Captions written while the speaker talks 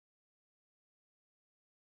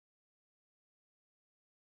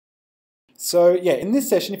So yeah, in this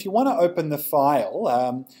session, if you want to open the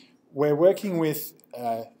file, we're working with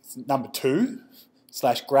number 2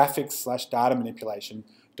 /graphics/data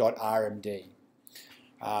manipulation.rmd.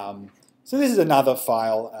 So this is another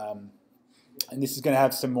file, and this is going to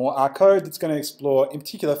have some more R code that's going to explore, in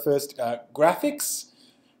particular, first graphics.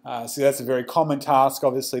 So that's a very common task,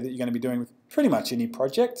 obviously, that you're going to be doing with pretty much any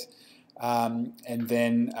project. And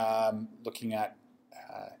then looking at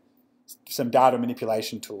some data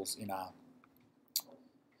manipulation tools in R.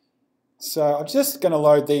 So I'm just going to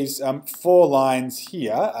load these 4 lines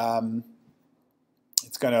here.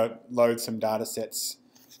 It's going to load some data sets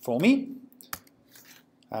for me.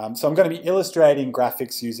 So I'm going to be illustrating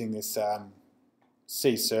graphics using this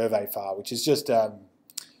C survey file, which is just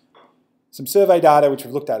some survey data which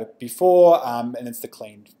we've looked at before, and it's the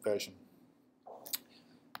cleaned version.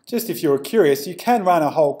 Just if you're curious, you can run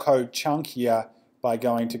a whole code chunk here by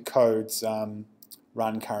going to codes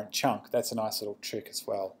run current chunk. That's a nice little trick as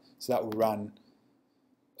well. So that will run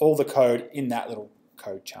all the code in that little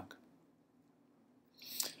code chunk.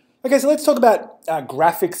 Okay, so let's talk about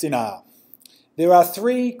graphics in R. There are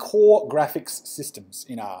 3 core graphics systems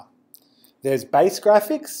in R. There's base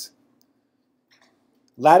graphics,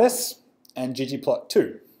 Lattice, and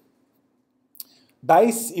ggplot2.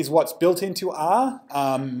 Base is what's built into R,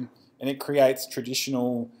 and it creates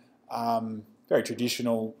traditional, very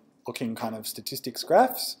traditional looking kind of statistics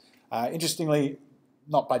graphs. Interestingly,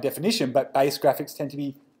 not by definition, but base graphics tend to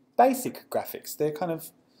be basic graphics. They're kind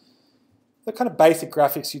of basic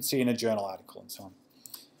graphics you'd see in a journal article and so on.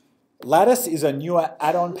 Lattice is a newer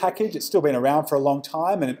add-on package. It's still been around for a long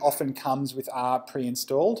time, and it often comes with R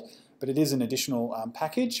pre-installed, but it is an additional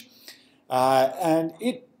package. And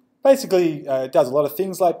it basically does a lot of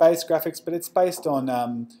things like base graphics, but it's based on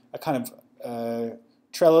a kind of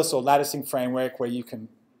trellis or latticing framework where you can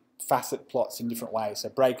facet plots in different ways. So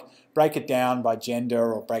break it down by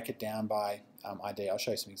gender or break it down by ID. I'll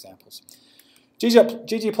show you some examples.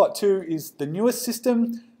 ggplot2 is the newest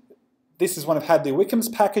system. This is one of Hadley Wickham's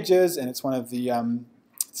packages, and it's one of the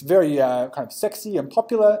it's a very kind of sexy and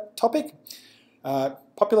popular topic,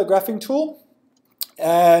 popular graphing tool,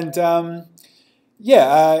 and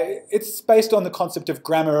it's based on the concept of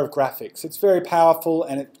grammar of graphics. It's very powerful,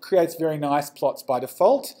 and it creates very nice plots by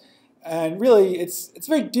default. And really, it's a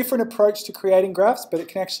very different approach to creating graphs, but it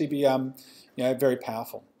can actually be very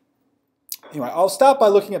powerful. Anyway, I'll start by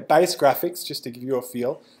looking at base graphics just to give you a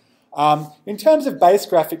feel. In terms of base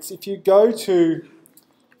graphics, if you go to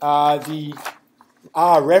the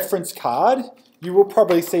R reference card, you will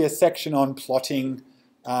probably see a section on plotting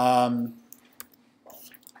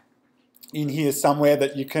in here somewhere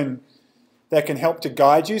that can help to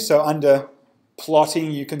guide you. So under plotting,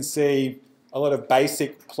 you can see a lot of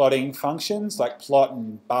basic plotting functions like plot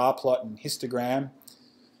and bar plot and histogram.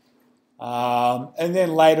 And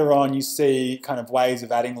then later on, you see kind of ways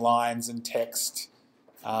of adding lines and text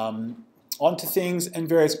onto things and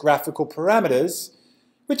various graphical parameters,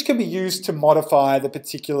 which can be used to modify the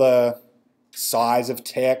particular size of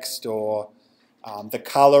text or the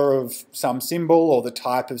color of some symbol or the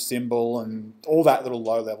type of symbol and all that little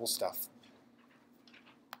low-level stuff.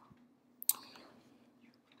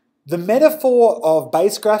 The metaphor of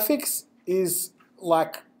base graphics is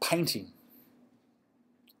like painting.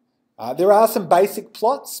 There are some basic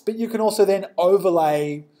plots, but you can also then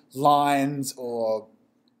overlay lines or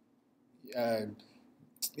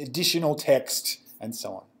additional text and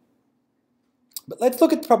so on. But let's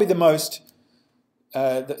look at probably the most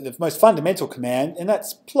fundamental command, and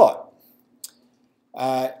that's plot.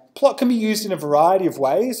 Plot can be used in a variety of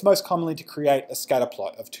ways, most commonly to create a scatter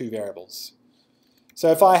plot of 2 variables. So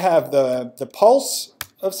if I have the pulse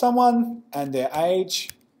of someone and their age,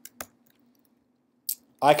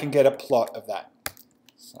 I can get a plot of that.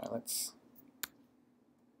 So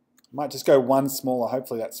might just go one smaller.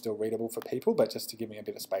 Hopefully that's still readable for people, but just to give me a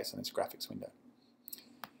bit of space in this graphics window.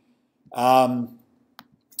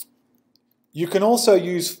 You can also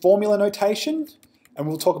use formula notation, and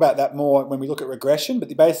we'll talk about that more when we look at regression, but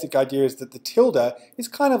the basic idea is that the tilde is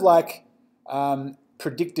kind of like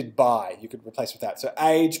predicted by. You could replace with that. So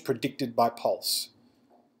age predicted by pulse.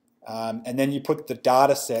 And then you put the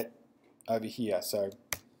data set over here. So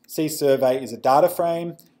C survey is a data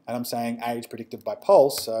frame, and I'm saying age predicted by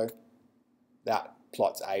pulse, so that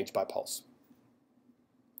plots age by pulse.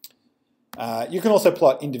 You can also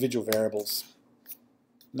plot individual variables.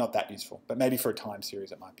 Not that useful, but maybe for a time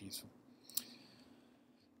series it might be useful.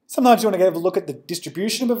 Sometimes you want to have a look at the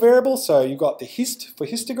distribution of a variable, so you've got the hist for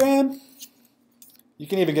histogram. You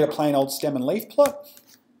can even get a plain old stem and leaf plot.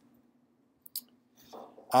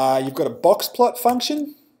 You've got a box plot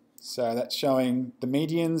function. So that's showing the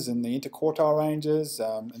medians and the interquartile ranges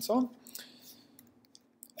and so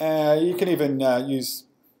on. You can even use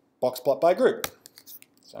box plot by group.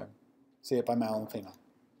 So see it by male and female.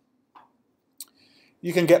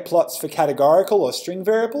 You can get plots for categorical or string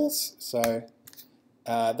variables. So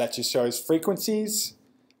that just shows frequencies.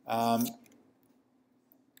 And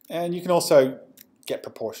you can also get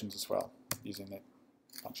proportions as well using that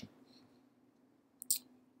function.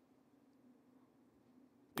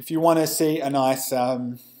 If you want to see a nice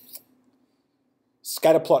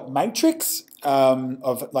scatterplot matrix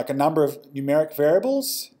of like a number of numeric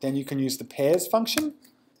variables, then you can use the pairs function.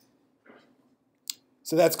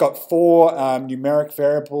 So that's got 4 numeric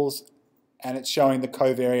variables, and it's showing the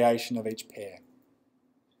covariation of each pair.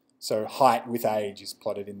 So height with age is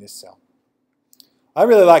plotted in this cell. I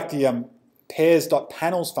really like the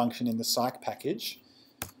pairs.panels function in the psych package.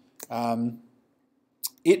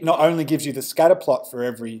 It not only gives you the scatter plot for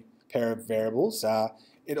every pair of variables,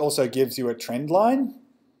 it also gives you a trend line,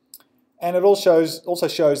 and it also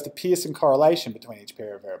shows the Pearson correlation between each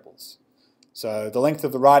pair of variables. So the length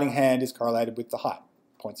of the writing hand is correlated with the height,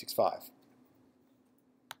 0.65.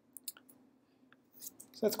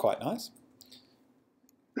 So that's quite nice.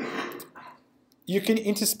 You can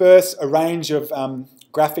intersperse a range of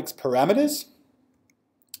graphics parameters.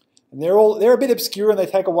 And they're a bit obscure and they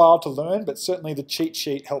take a while to learn, but certainly the cheat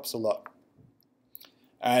sheet helps a lot.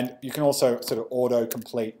 And you can also sort of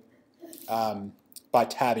auto-complete by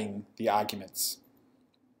tabbing the arguments.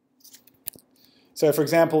 So for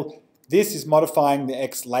example, this is modifying the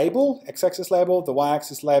x-axis label, the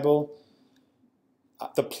y-axis label,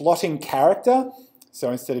 the plotting character.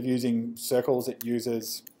 So instead of using circles, it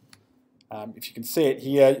uses, if you can see it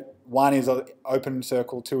here, 1 is an open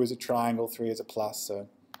circle, 2 is a triangle, 3 is a plus. So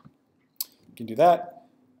you can do that.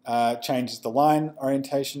 Changes the line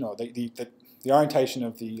orientation, or the orientation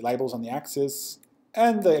of the labels on the axis,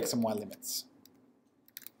 and the x and y limits.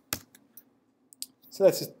 So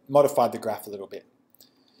that's just modified the graph a little bit.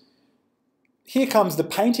 Here comes the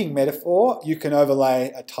painting metaphor. You can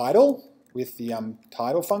overlay a title with the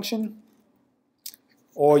title function,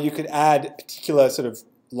 or you could add particular sort of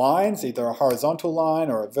lines, either a horizontal line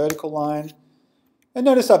or a vertical line. And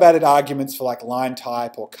notice I've added arguments for like line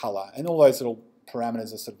type or color, and all those little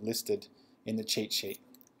parameters are sort of listed in the cheat sheet.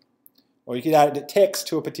 Or you could add text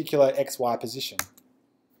to a particular XY position.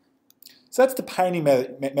 So that's the painting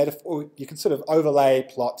metaphor. You can sort of overlay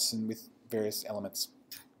plots and with various elements.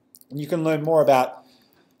 And you can learn more about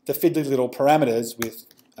the fiddly little parameters with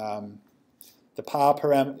the par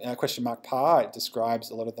question mark par. It describes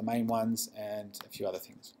a lot of the main ones and a few other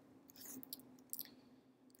things.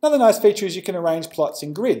 Another nice feature is you can arrange plots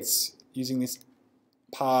in grids using this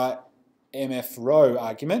par mf row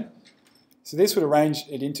argument. So this would arrange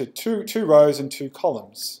it into two rows and 2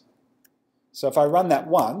 columns. So if I run that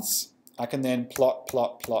once, I can then plot,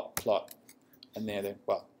 plot, plot, plot. And there,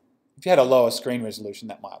 well, if you had a lower screen resolution,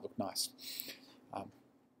 that might look nice.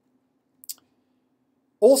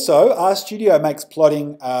 Also, RStudio makes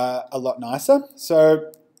plotting a lot nicer.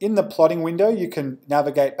 So in the plotting window, you can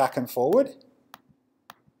navigate back and forward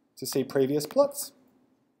to see previous plots.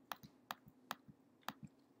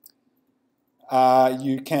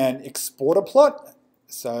 You can export a plot,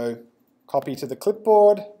 so copy to the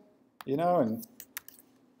clipboard, you know, and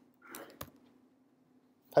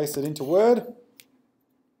paste it into Word.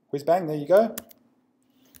 Whiz bang, there you go.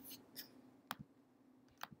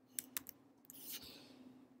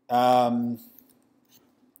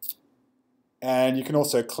 And you can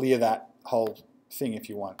also clear that whole thing if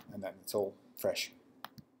you want, and then it's all fresh.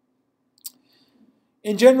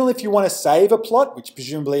 In general, if you want to save a plot, which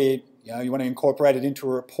presumably you want to incorporate it into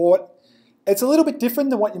a report, it's a little bit different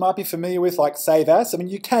than what you might be familiar with, like save as. I mean,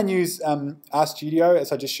 you can use RStudio,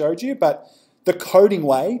 as I just showed you, but the coding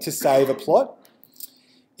way to save a plot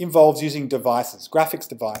involves using devices, graphics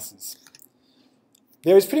devices.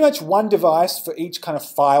 There is pretty much one device for each kind of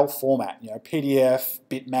file format, PDF,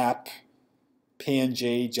 bitmap,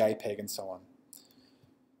 PNG, JPEG, and so on.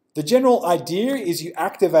 The general idea is you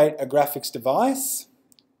activate a graphics device,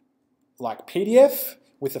 like PDF,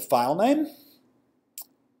 with a file name.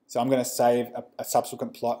 So I'm going to save a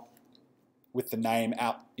subsequent plot with the name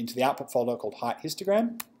out into the output folder called height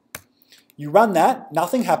histogram. You run that,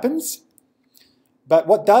 nothing happens. But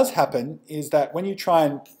what does happen is that when you try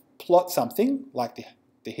and plot something, like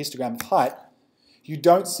the histogram of height, you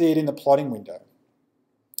don't see it in the plotting window.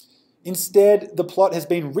 Instead, the plot has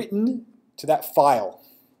been written to that file.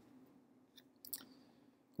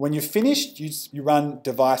 When you're finished, you run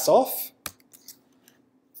device off.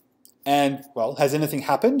 And, well, has anything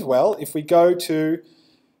happened? Well, if we go to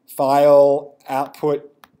File,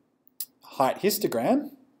 Output, height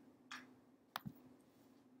histogram,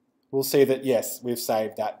 we'll see that, yes, we've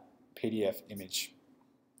saved that PDF image.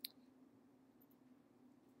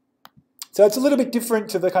 So it's a little bit different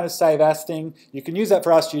to the kind of save as thing. You can use that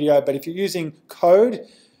for RStudio, but if you're using code,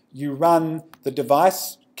 you run the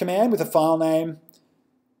device command with a file name,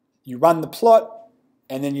 you run the plot,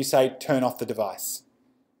 and then you say turn off the device.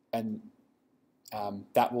 And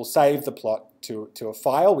that will save the plot to a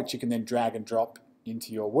file, which you can then drag and drop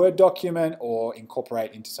into your Word document or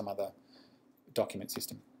incorporate into some other document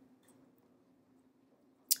system.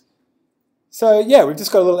 So yeah, we've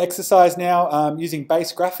just got a little exercise now using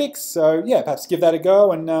base graphics. So yeah, perhaps give that a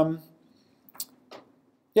go, and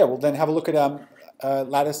yeah, we'll then have a look at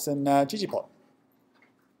Lattice and ggplot.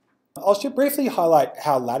 I'll just briefly highlight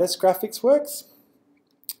how Lattice graphics works.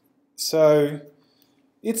 So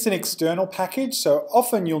it's an external package, so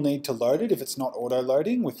often you'll need to load it if it's not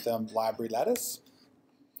auto-loading with library Lattice.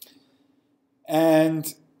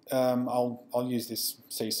 And I'll use this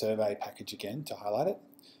C-survey package again to highlight it.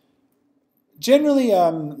 Generally,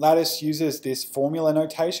 Lattice uses this formula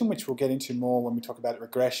notation, which we'll get into more when we talk about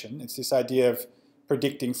regression. It's this idea of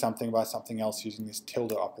predicting something by something else using this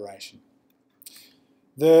tilde operation.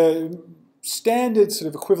 The standard sort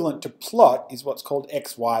of equivalent to plot is what's called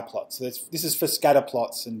XY plot. So this is for scatter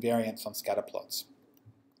plots and variance on scatter plots.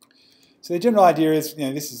 So the general idea is,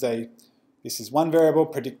 this is one variable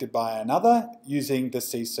predicted by another using the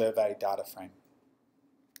C-survey data frame.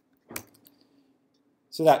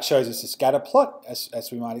 So that shows us a scatter plot, as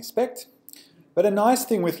we might expect. But a nice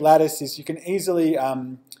thing with Lattice is you can easily,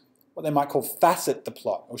 what they might call facet the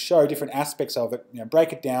plot, or show different aspects of it,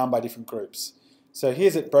 break it down by different groups. So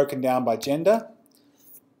here's it broken down by gender.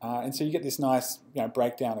 And so you get this nice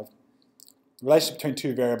breakdown of the relationship between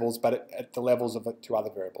two variables, but at the levels of two other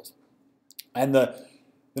variables. And the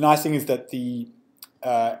nice thing is that the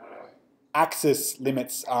axis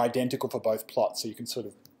limits are identical for both plots, so you can sort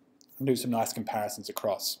of do some nice comparisons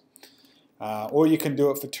across. Or you can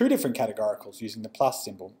do it for two different categoricals using the plus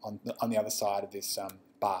symbol on the other side of this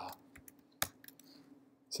bar.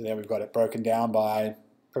 So there we've got it broken down by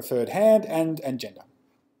preferred hand and gender.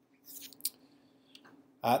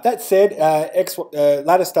 That said,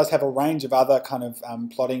 Lattice does have a range of other kind of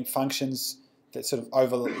plotting functions that sort of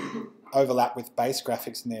overlap with base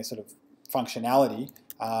graphics in their sort of functionality.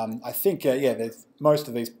 I think, there's most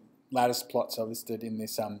of these Lattice plots are listed in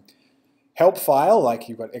this help file, like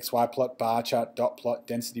you've got XY plot, bar chart, dot plot,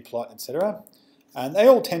 density plot, etc. And they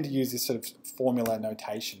all tend to use this sort of formula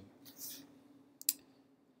notation.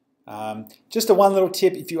 Just one little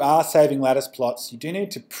tip, if you are saving Lattice plots, you do need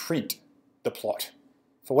to print the plot.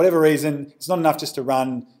 For whatever reason, it's not enough just to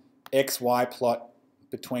run XY plot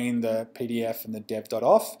between the PDF and the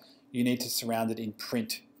dev.off. You need to surround it in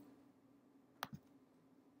print.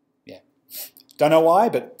 Yeah, don't know why,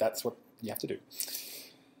 but that's what you have to do.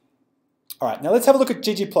 All right, now let's have a look at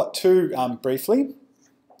ggplot2 briefly.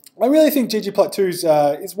 I really think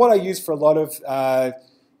ggplot2 is what I use for a lot of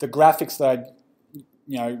the graphics that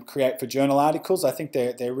I create for journal articles. I think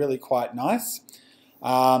they're really quite nice.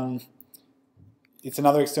 It's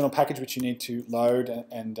another external package which you need to load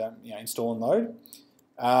and install and load.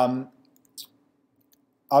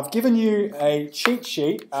 I've given you a cheat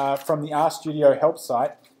sheet from the RStudio help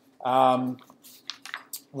site,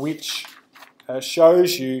 which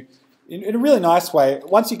shows you in a really nice way.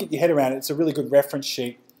 Once you get your head around it, it's a really good reference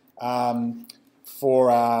sheet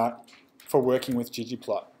for working with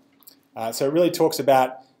ggplot. So it really talks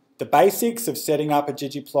about the basics of setting up a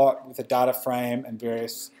ggplot with a data frame and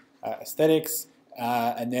various aesthetics,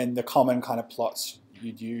 and then the common kind of plots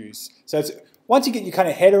you'd use. So once you get your kind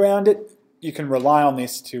of head around it, you can rely on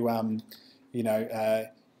this to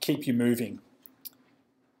keep you moving.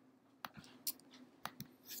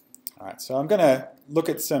 All right, so I'm going to look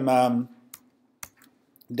at some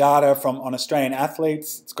data on Australian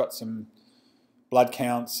athletes. It's got some blood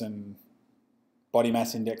counts and body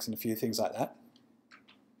mass index and a few things like that.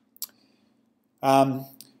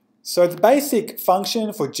 So the basic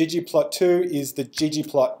function for ggplot2 is the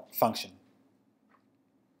ggplot function.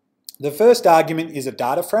 The first argument is a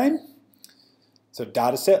data frame, so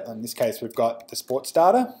data set. In this case, we've got the sports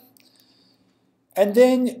data. And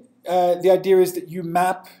then the idea is that you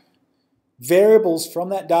map variables from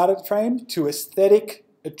that data frame to aesthetic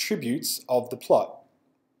attributes of the plot.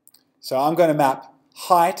 So I'm going to map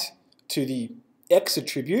height to the X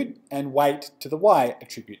attribute and weight to the Y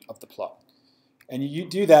attribute of the plot. And you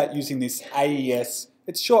do that using this AES.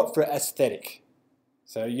 It's short for aesthetic.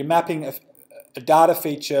 So you're mapping a data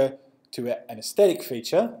feature to an aesthetic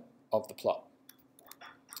feature of the plot.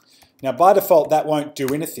 Now by default that won't do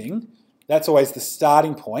anything. That's always the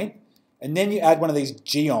starting point. and then you add one of these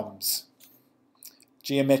geoms,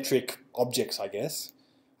 geometric objects, I guess.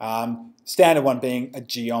 Standard one being a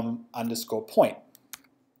geom underscore point.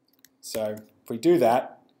 So if we do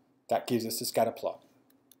that, that gives us a scatter plot.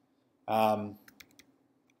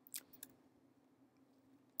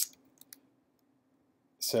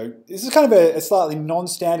 So this is kind of a slightly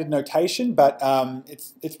non-standard notation, but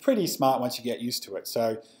it's pretty smart once you get used to it.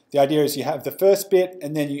 So the idea is you have the first bit,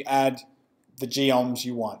 and then you add the geoms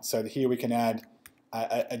you want. So here we can add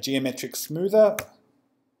a geometric smoother.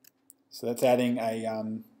 So that's adding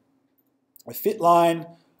a fit line.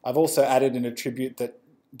 I've also added an attribute that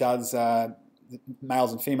does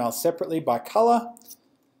males and females separately by color.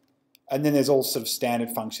 And then there's all sort of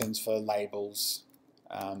standard functions for labels,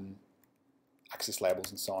 axis labels,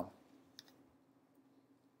 and so on.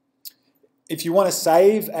 If you want to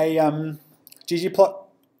save a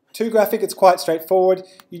ggplot2 graphic, it's quite straightforward.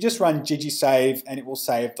 You just run ggsave and it will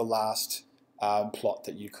save the last plot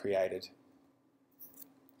that you created.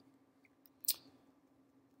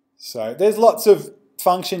 So there's lots of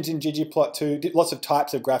functions in ggplot2, lots of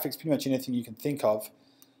types of graphics, pretty much anything you can think of.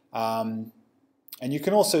 And you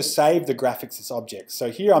can also save the graphics as objects.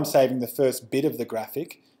 So here I'm saving the first bit of the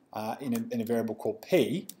graphic in a variable called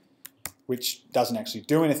p, which doesn't actually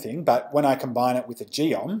do anything, but when I combine it with a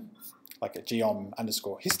geom, like a geom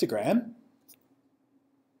underscore histogram,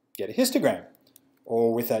 get a histogram.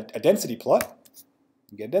 Or with a density plot,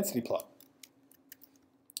 you get a density plot.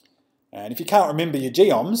 And if you can't remember your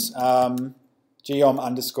geoms, geom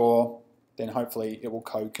underscore, then hopefully it will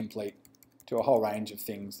code complete to a whole range of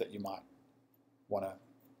things that you might want to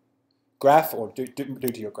graph or do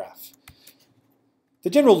to your graph. The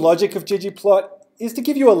general logic of ggplot is to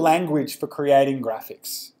give you a language for creating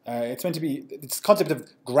graphics. It's meant to be, this concept of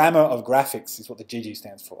grammar of graphics is what the GG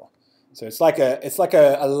stands for. So it's like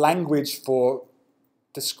a language for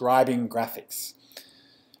describing graphics.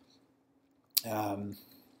 And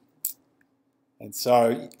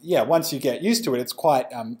so, yeah, once you get used to it, it's quite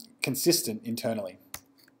consistent internally.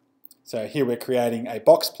 So here we're creating a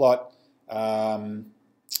box plot of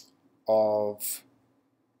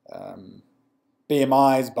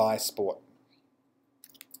BMIs by sport.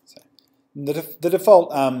 So the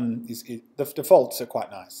defaults are quite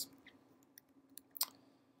nice.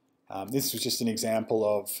 This was just an example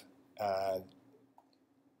of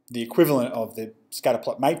the equivalent of the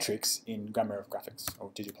scatterplot matrix in grammar of graphics, or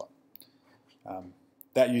ggplot.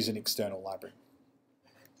 That use an external library.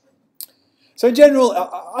 So in general,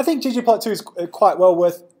 I think ggplot2 is quite well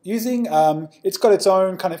worth using. It's got its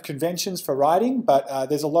own kind of conventions for writing, but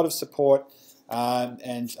there's a lot of support.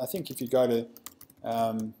 And I think if you go to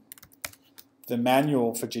the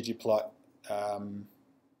manual for ggplot,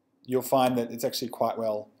 you'll find that it's actually quite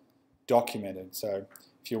well documented. So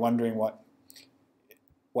if you're wondering what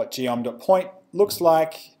geom.point looks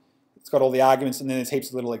like, it's got all the arguments, and then there's heaps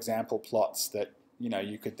of little example plots that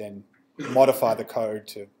you could then modify the code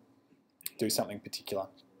to do something particular.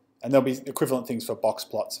 And there'll be equivalent things for box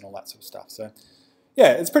plots and all that sort of stuff. So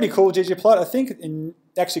yeah, it's pretty cool, ggplot. I think it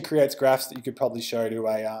actually creates graphs that you could probably show to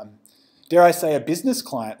a, dare I say, a business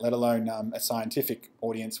client, let alone a scientific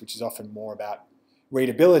audience, which is often more about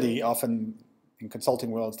readability. Often in consulting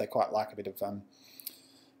worlds, they quite like a bit of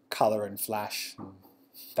color and flash and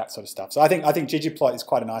that sort of stuff. So I think ggplot is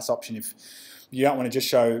quite a nice option if you don't want to just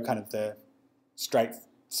show kind of the straight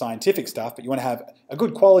scientific stuff, but you want to have a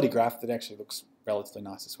good quality graph that actually looks relatively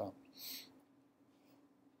nice as well.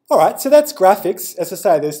 All right, so that's graphics. As I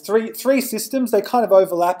say, there's three systems. They kind of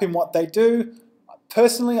overlap in what they do.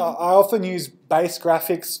 Personally, I often use base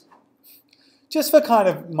graphics just for kind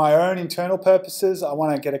of my own internal purposes. I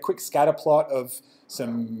want to get a quick scatter plot of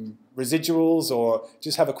some residuals, or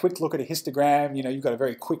just have a quick look at a histogram. You've got a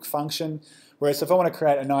very quick function. Whereas if I want to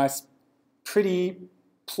create a nice, pretty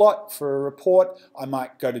plot for a report, I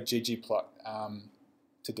might go to ggplot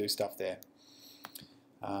to do stuff there.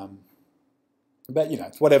 But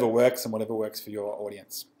it's whatever works and whatever works for your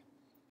audience.